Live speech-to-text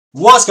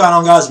What's going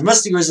on, guys?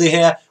 Mr. Grizzly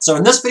here. So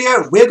in this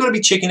video, we're going to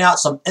be checking out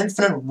some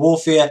Infinite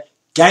Warfare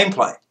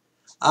gameplay.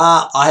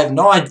 I have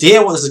no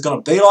idea what this is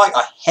going to be like.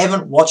 I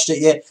haven't watched it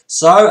yet.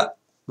 So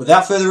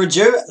without further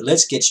ado,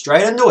 let's get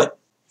straight into it.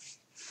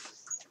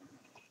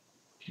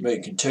 May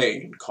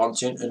contain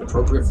content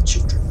inappropriate for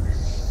children.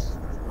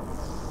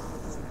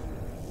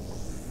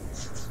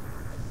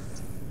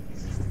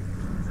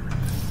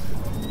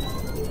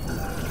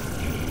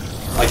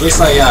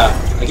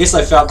 I guess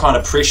they felt kind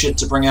of pressured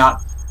to bring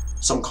out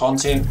some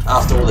content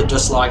after all the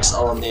dislikes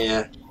on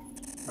their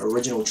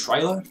original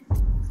trailer.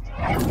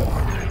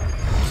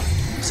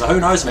 So who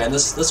knows, man,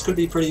 this could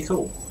be pretty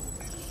cool.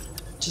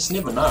 Just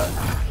never know.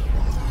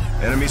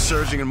 Enemies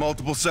surging in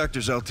multiple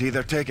sectors, LT.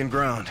 They're taking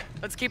ground.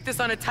 Let's keep this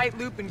on a tight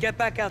loop and get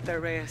back out there,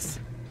 Reyes.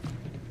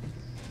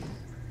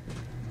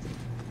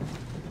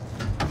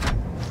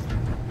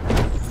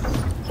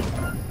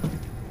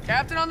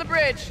 Captain on the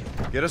bridge.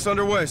 Get us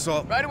underway,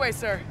 Salt. Right away,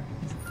 sir.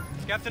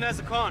 Captain has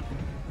a con.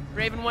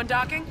 Raven 1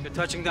 docking? You're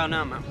touching down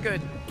now, ma'am.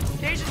 Good.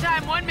 Station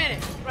time, 1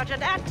 minute. Roger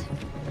that.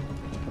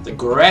 The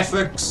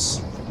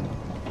graphics.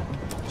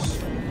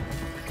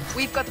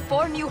 We've got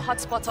 4 new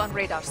hotspots on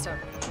radar, sir.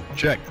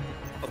 Check.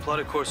 A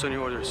plotted course on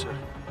your orders, sir.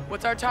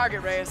 What's our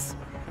target, Reyes?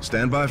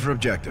 Stand by for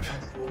objective.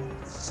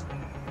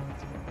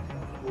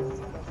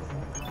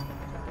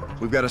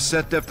 We've got a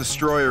set-depth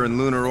destroyer in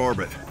lunar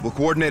orbit. We'll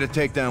coordinate a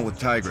takedown with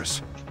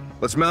Tigris.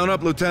 Let's mount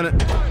up, Lieutenant.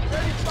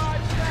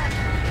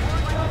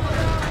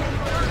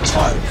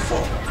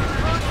 Titanfall.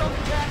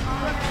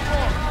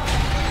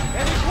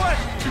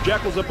 Your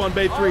Jackal's up on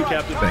Bay 3,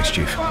 Captain. Thanks,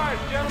 Chief.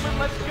 Gentlemen,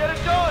 let's get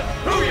it done.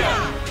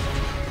 Booyah!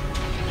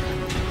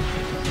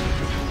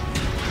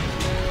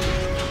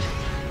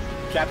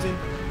 Captain?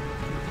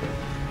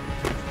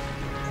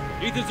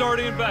 Ethan's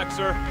already in back,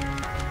 sir.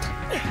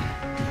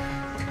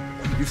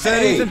 You said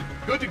Hey. Ethan?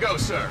 Good to go,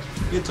 sir.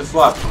 Get to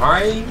fly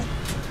plane.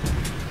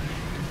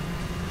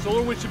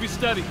 Solar wind should be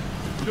steady.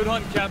 Good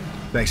hunting, Captain.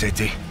 Thanks,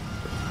 AT.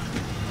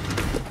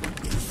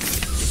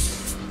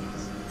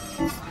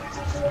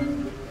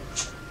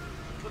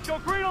 Let's go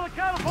green on the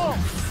catapult.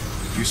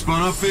 You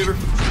spun up, Fever?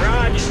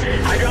 Raj,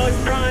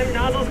 hydraulics prime,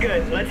 nozzle's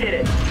good. Let's hit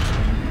it.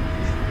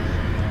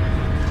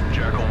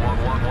 Jackal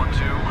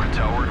 1112,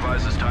 tower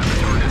advises time to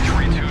target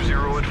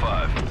 320 at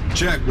 5.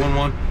 Check,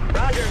 1-1.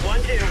 Roger,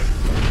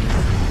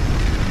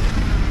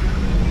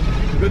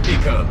 1-2. Good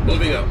decom.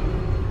 Moving up.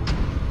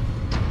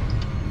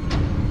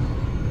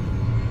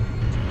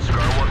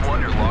 Scar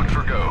 11, you're locked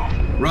for go.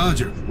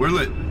 Roger, we're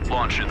lit.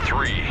 Launch in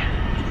 3,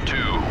 2,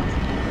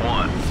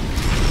 1.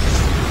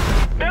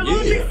 They're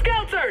launching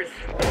skelters!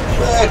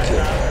 Back.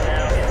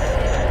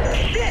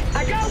 Shit,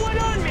 I got one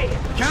on me!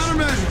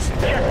 Countermeasures!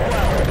 Check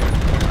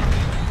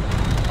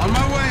 12. On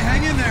my way,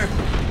 hang in there.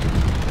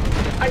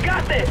 I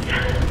got this!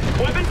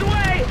 Weapons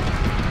away!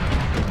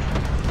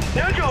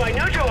 No joy,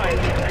 no joy!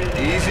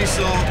 Easy,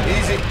 Salt,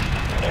 easy.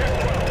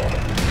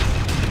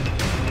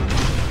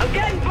 I'm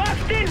getting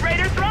boxed in,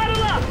 Raider,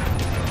 throttle up!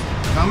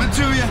 Coming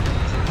to you.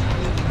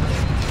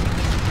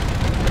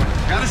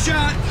 Got a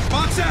shot.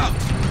 Box out.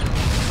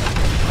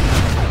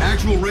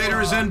 Actual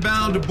Raider is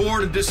inbound to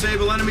board and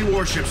disable enemy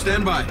warship.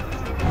 Stand by.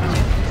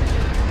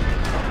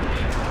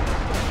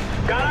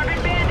 Got our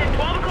big bandit,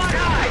 12 o'clock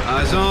high!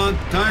 Eyes on.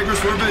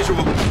 Tigris, we're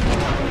visual.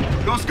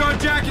 Coast Guard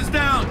Jack is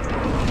down.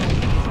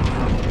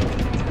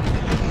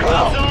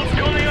 Console's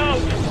going up!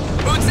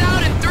 Boots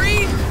out in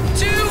 3,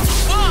 2,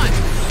 1.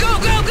 Go,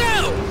 go,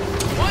 go!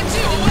 1-2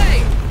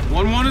 away.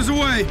 1-1 is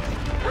away.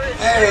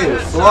 Hey, we're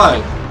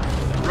flying.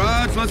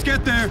 Raj, let's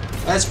get there.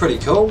 That's pretty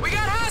cool. We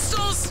got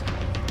hostiles.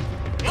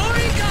 More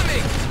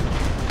incoming.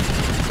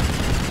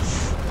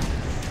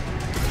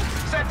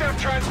 Set down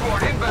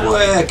transport inbound.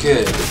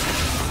 Wicked.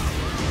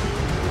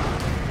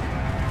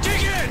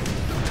 Dig in.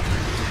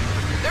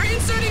 They're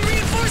inserting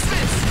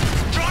reinforcements.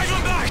 Drive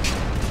them back.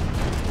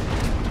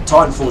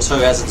 Titanfall 2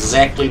 has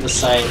exactly the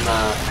same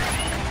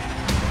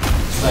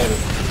thing.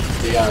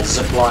 The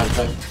zip line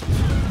thing.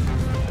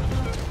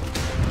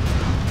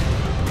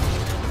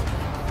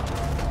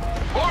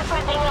 More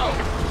from below.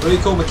 Pretty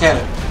cool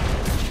mechanic.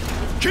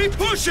 Keep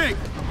pushing.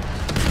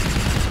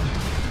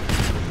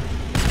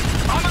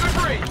 Onto the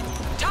bridge.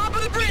 Top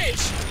of the bridge.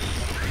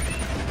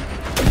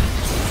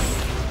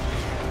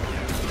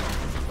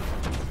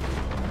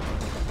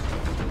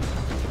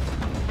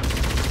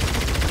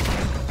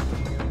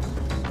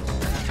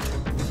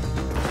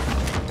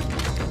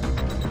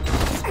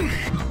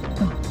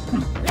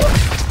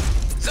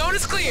 Zone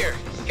is clear.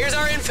 Here's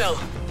our infill.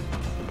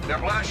 Their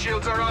blast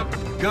shields are up.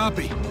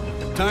 Copy.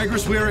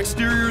 Tigris, we are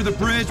exterior of the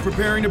bridge,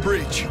 preparing to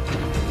breach.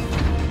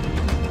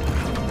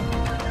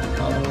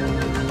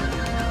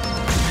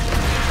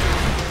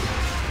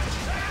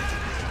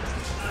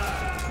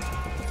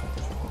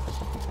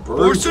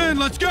 Force in,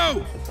 let's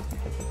go!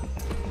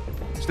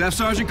 Staff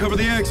Sergeant, cover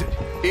the exit.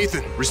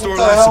 Ethan, restore What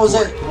the life hell is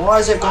support. it? Why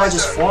is that guy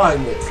just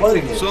flying there,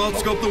 floating there? Salt,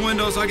 scope the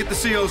windows, I get the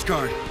CO's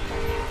card.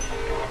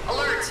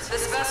 Alert!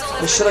 This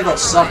vessel They should have got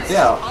sucked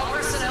out. All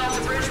personnel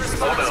to bridge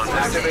Hold on,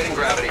 activating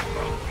gravity.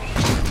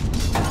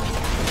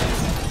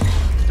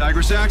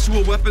 Tigris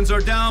actual, weapons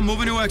are down,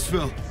 moving to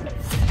exfil.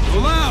 Go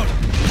loud!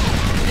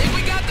 Think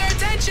we got their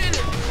attention!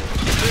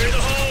 Clear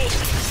the hole!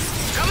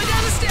 Coming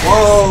down the stairs!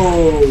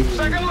 Whoa!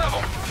 Second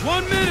level.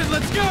 1 minute,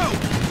 let's go!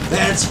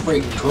 That's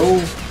freaking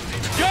cool.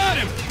 Got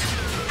him!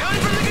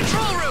 Coming from the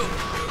control room!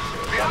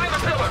 Behind the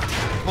pillar.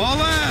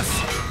 All ass!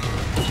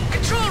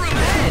 Control room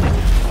ahead!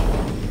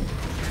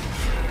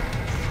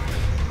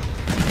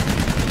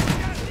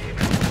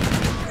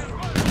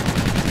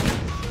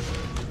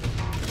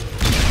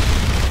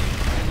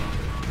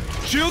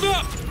 Shield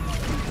up!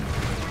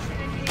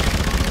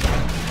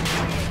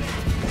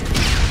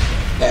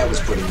 That was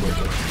pretty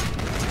wicked.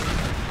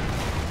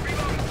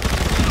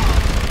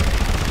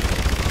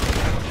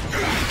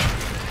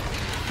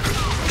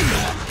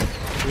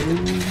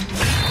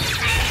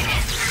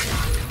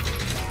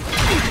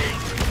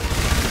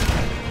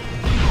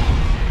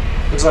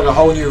 Looks like a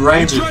whole new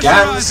range of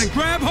guns. And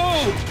grab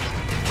hold!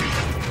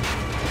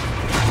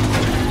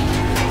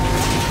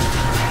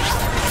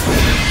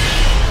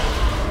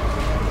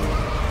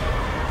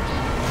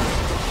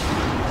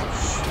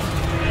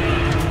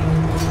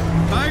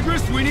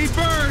 Tigris, we need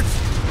birds!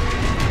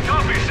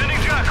 Copy, sending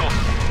Jackal.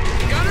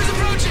 Gunners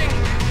approaching!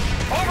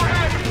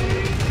 Overhead.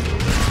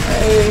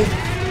 Hey.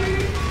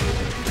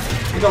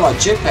 We got like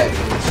jetpack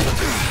things.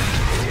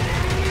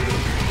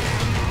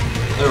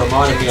 They're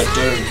reminding me of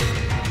Doom.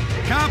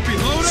 Copy,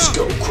 load up!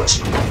 Skull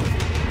Crusher.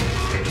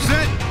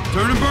 Set,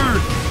 turn and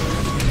burn!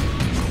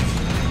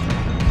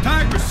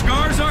 Tigris,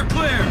 scars are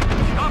clear!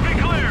 Copy,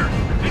 clear.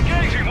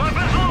 Engaging.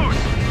 Weapons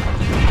loose.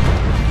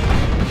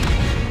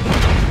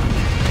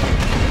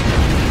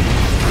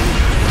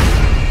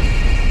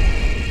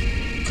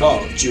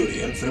 Call of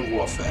Duty Infinite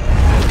Warfare.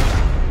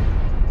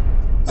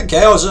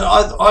 Okay,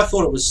 I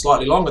thought it was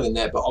slightly longer than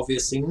that, but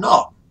obviously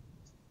not.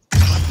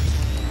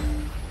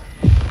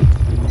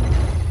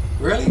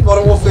 Really?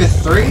 Modern Warfare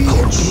 3?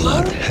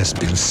 Blood has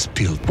been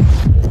spilled.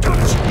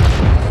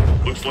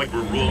 Looks like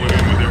we're rolling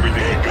in with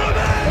everything.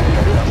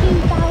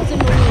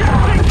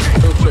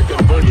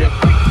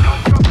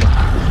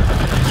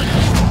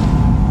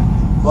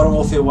 Modern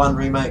Warfare 1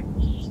 remake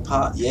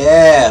part.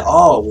 Yeah.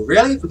 Oh,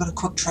 really? We've got a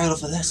quick trailer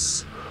for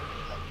this.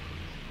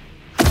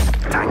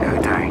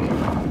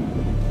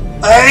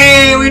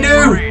 Hey, we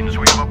do! Marines,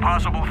 we have a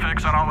possible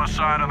fix on our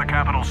side of the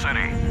capital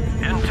city.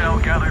 Intel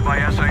gathered by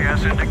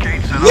SAS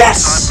indicates that our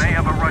side may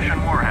have a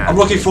Russian warhead. I'm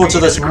looking forward to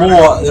this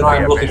more than I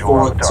am looking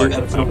forward to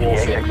Infinite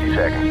Warfare.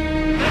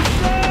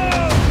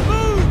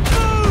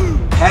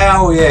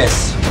 Hell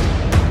yes.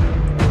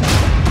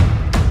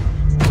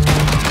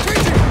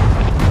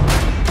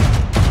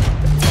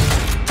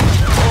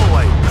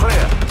 Hallway,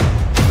 clear.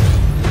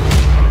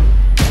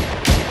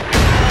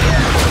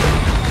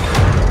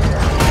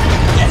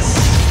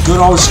 Yes. Good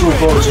old school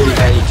Call of Duty,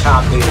 man. You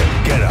can't beat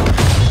it. Get up.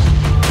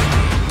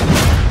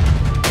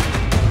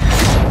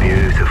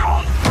 Beautiful.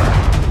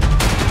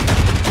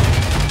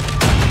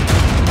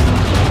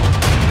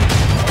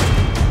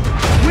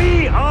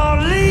 We are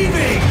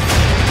leaving.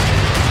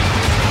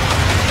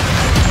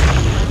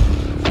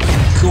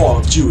 Call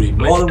of Duty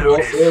Modern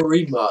Warfare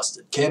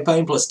Remastered.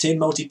 Campaign plus 10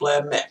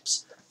 multiplayer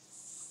maps.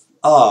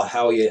 Oh,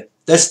 hell yeah.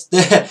 That's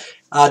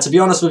to be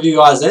honest with you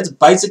guys, that's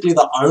basically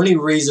the only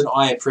reason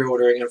I am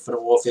pre-ordering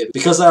Infinite Warfare.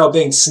 Because they were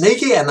being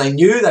sneaky and they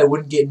knew they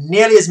wouldn't get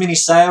nearly as many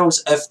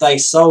sales if they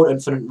sold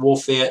Infinite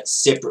Warfare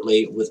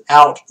separately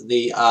without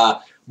the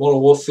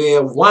Modern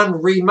Warfare 1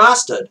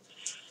 Remastered.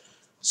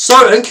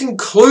 So, in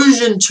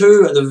conclusion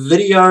to the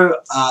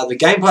video, the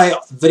gameplay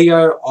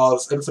video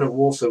of Infinite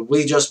Warfare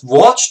we just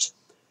watched,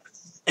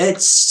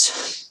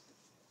 it's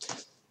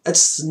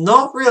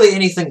not really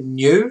anything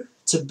new,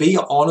 to be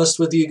honest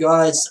with you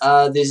guys.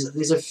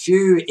 There's a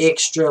few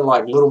extra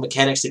like little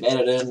mechanics they've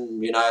added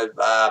in, you know,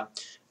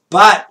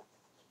 but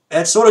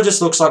it sort of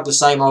just looks like the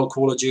same old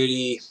Call of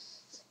Duty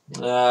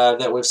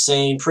that we've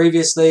seen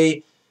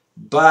previously,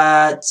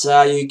 but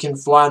you can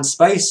fly in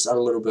space a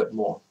little bit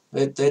more.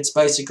 That's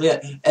basically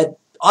it.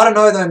 I don't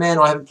know though, man.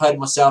 I haven't played it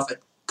myself.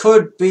 It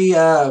could be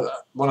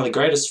one of the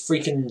greatest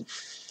freaking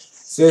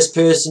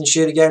first-person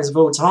shooter games of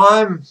all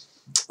time,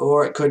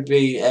 or it could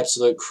be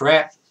absolute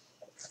crap.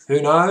 Who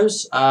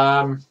knows?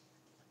 The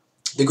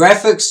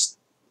graphics,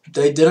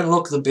 they didn't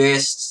look the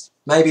best.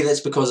 Maybe that's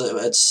because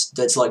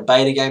it's like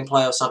beta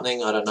gameplay or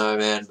something. I don't know,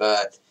 man.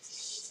 But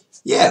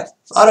yeah,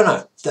 I don't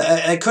know.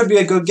 It could be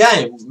a good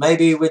game.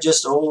 Maybe we're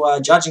just all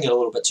judging it a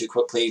little bit too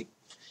quickly.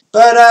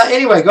 But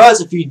anyway,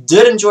 guys, if you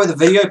did enjoy the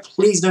video,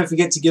 please don't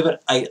forget to give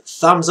it a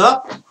thumbs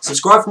up.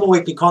 Subscribe for more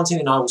weekly content,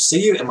 and I will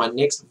see you in my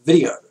next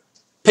video.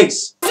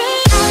 Peace.